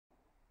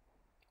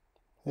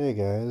Hey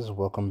guys,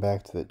 welcome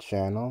back to the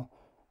channel.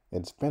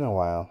 It's been a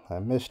while. I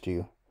missed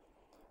you.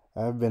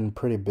 I've been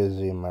pretty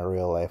busy in my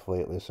real life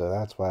lately, so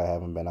that's why I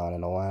haven't been on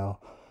in a while.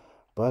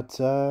 But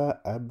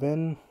I've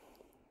been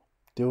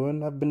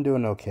doing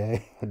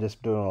okay. I've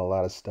just doing a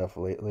lot of stuff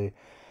lately.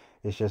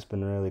 It's just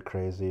been really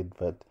crazy,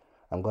 but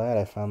I'm glad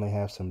I finally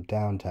have some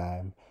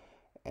downtime.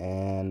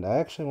 And I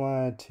actually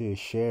wanted to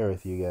share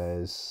with you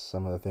guys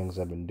some of the things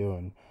I've been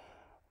doing.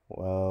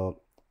 Well,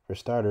 for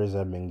starters,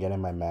 I've been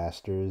getting my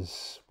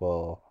master's.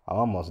 Well, I'm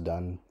almost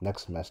done.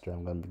 Next semester,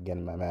 I'm going to be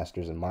getting my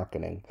master's in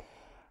marketing.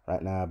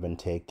 Right now, I've been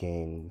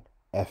taking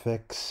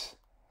ethics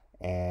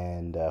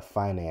and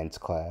finance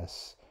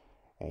class.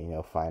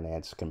 And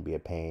finance can be a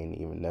pain,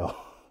 even though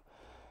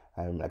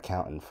I'm an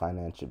accountant.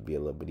 Finance should be a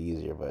little bit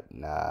easier, but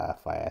nah,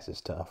 finance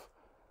is tough.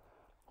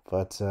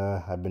 But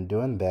I've been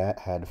doing that,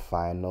 had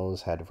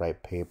finals, had to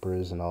write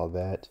papers and all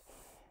that.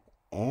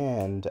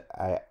 And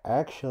I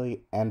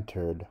actually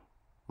entered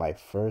my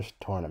first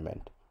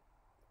tournament.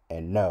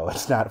 And no,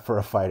 it's not for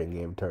a fighting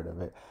game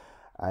tournament.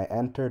 I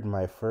entered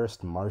my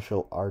first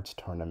martial arts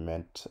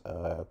tournament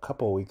a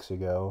couple weeks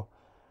ago.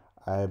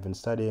 I've been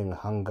studying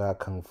Hanga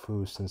Kung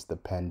Fu since the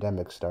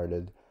pandemic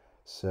started.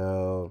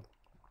 So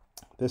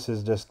this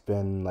has just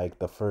been like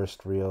the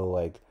first real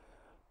like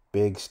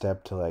big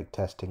step to like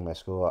testing my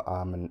school.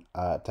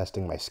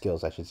 Testing my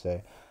skills, I should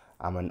say.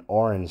 I'm an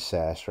orange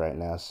sash right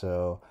now,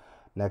 so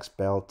next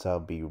belt I'll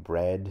be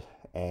red,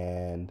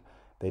 and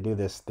they do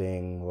this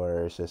thing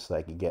where it's just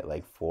like you get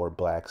like four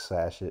black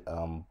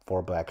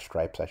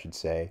stripes, I should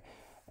say,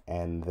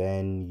 and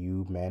then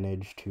you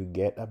manage to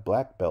get a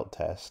black belt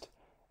test,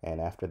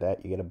 and after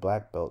that you get a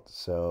black belt.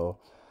 So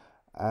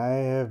I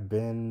have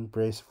been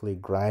basically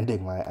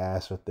grinding my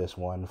ass with this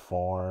one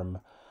form.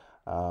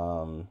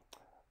 Um,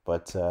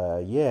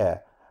 yeah,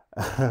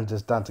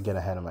 just not to get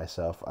ahead of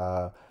myself.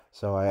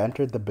 So I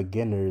entered the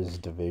beginners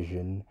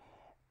division,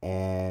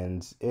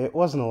 and it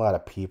wasn't a lot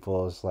of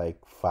people. It's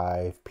like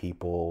 5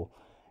 people.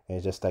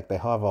 It's just like they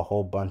have a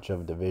whole bunch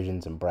of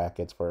divisions and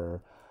brackets where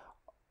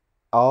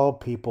all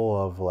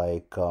people of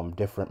like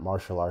different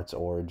martial arts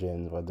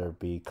origins, whether it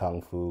be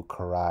kung fu,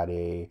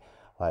 karate,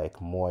 like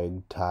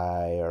Muay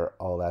Thai, or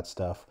all that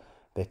stuff,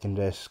 they can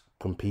just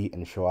compete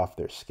and show off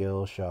their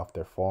skills, show off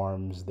their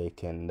forms. They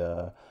can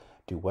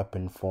do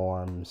weapon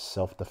forms,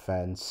 self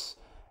defense,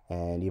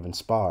 and even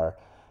spar.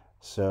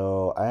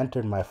 So I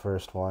entered my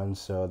first one.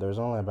 So there's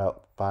only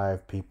about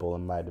 5 people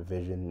in my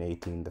division,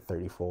 18 to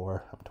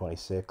 34. I'm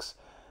 26.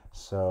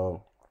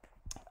 So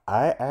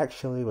I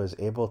actually was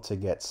able to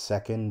get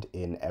second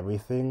in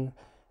everything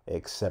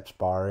except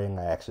sparring.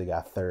 I actually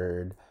got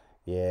third.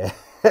 Yeah.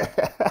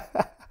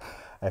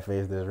 I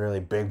faced this really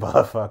big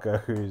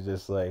motherfucker who's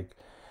just like,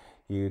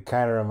 you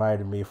kind of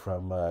reminded me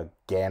from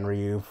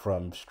Ganryu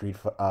from Street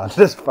Fighter.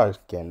 This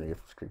fuck Ganryu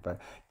from Street Fighter.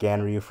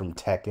 Ganryu from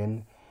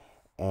Tekken.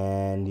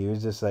 And he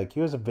was just like, he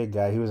was a big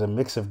guy. He was a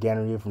mix of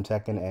Ganryu from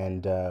Tekken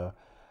and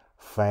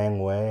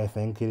Fang Wei, I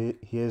think he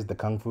is the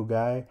kung fu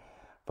guy.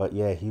 But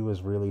yeah, he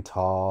was really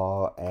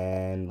tall,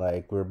 and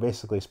like we were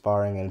basically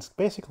sparring, and it's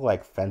basically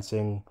like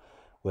fencing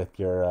with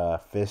your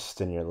fists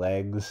and your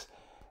legs.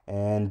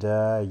 And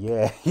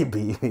yeah, he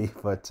beat me,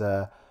 but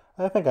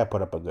I think I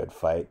put up a good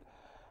fight.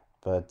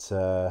 But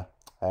I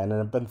ended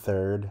up in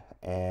third,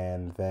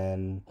 and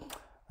then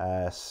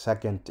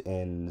second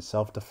in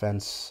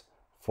self-defense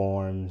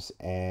forms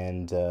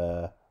and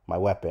my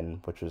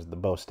weapon, which was the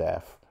bow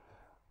staff.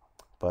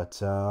 But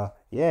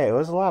yeah, it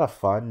was a lot of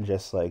fun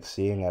just like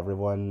seeing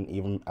everyone,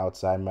 even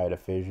outside my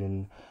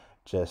division,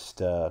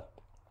 just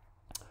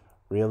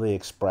really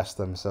express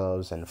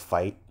themselves and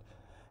fight.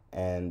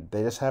 And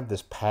they just have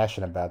this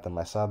passion about them.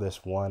 I saw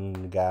this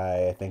one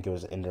guy, I think it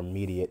was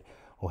intermediate,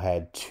 who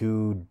had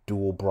 2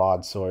 dual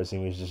broadswords,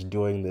 and he was just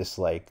doing this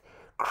like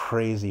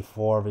crazy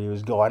form. He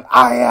was going,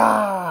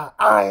 "Aya!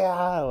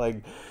 Aya!"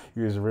 Like,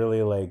 he was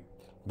really like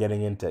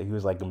he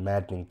was like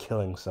imagining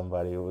killing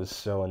somebody. It was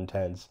so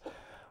intense.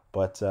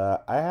 But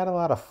I had a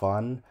lot of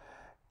fun.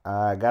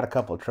 I got a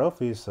couple of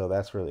trophies, so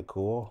that's really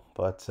cool.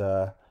 But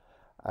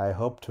I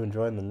hope to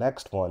enjoy the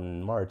next one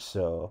in March.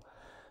 So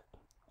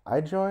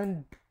I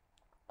joined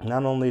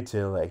not only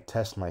to like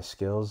test my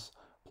skills,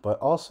 but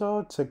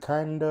also to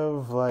kind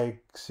of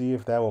like see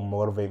if that will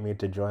motivate me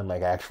to join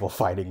like actual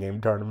fighting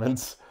game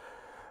tournaments.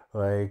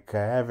 Like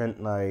I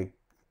haven't like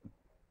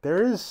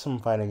there is some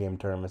fighting game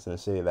tournaments in the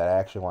city that I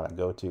actually want to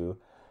go to,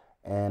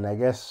 and I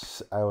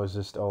guess I was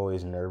just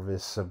always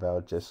nervous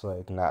about just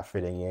like not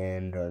fitting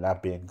in or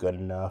not being good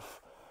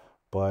enough.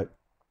 But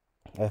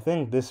I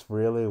think this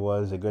really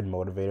was a good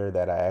motivator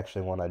that I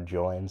actually want to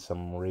join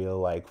some real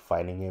like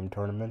fighting game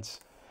tournaments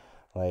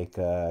like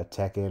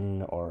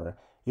Tekken, or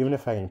even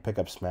if I can pick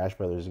up Smash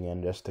Brothers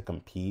again just to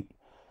compete.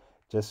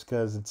 Just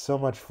because it's so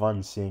much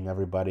fun seeing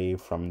everybody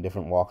from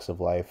different walks of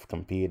life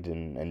compete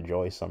and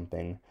enjoy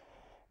something.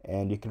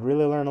 And you could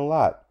really learn a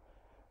lot.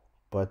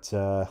 But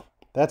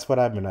that's what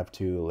I've been up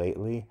to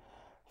lately.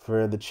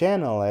 For the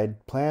channel, I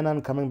plan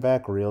on coming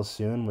back real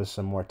soon with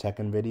some more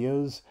Tekken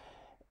videos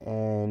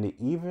and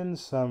even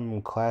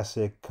some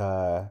classic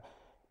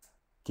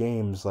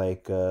games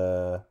like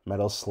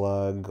Metal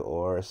Slug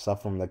or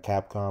stuff from the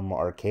Capcom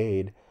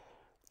arcade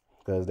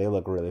because they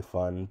look really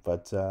fun.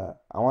 But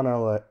I want to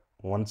let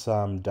once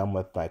I'm done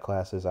with my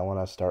classes, I want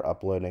to start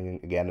uploading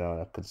again on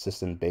a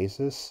consistent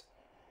basis.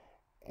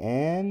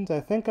 And I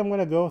think I'm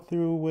gonna go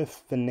through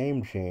with the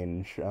name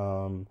change.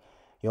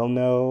 You'll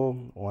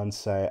know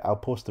once I'll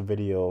post a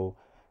video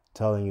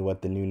telling you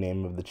what the new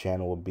name of the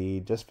channel will be,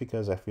 just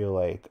because I feel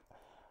like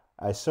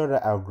I sort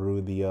of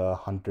outgrew the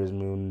Hunter's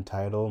Moon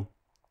title,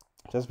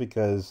 just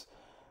because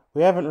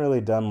we haven't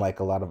really done like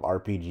a lot of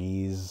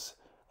RPGs.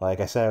 Like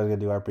I said, I was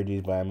gonna do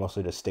RPGs, but I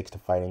mostly just stick to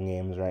fighting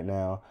games right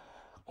now.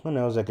 Who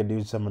knows? I could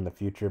do some in the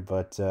future,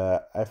 but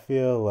I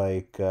feel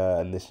like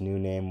this new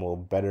name will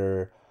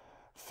better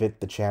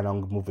fit the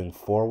channel moving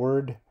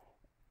forward.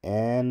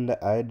 And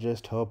I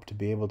just hope to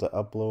be able to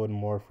upload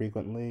more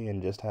frequently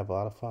and just have a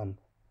lot of fun.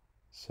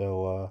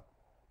 So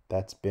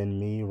that's been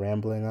me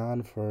rambling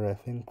on for I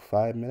think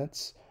 5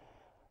 minutes.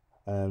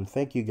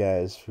 Thank you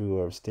guys who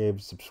have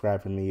stayed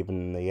subscribed for me even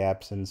in the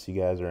absence. You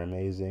guys are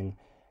amazing.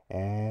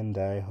 And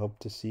I hope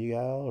to see you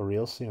all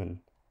real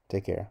soon.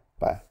 Take care.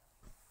 Bye.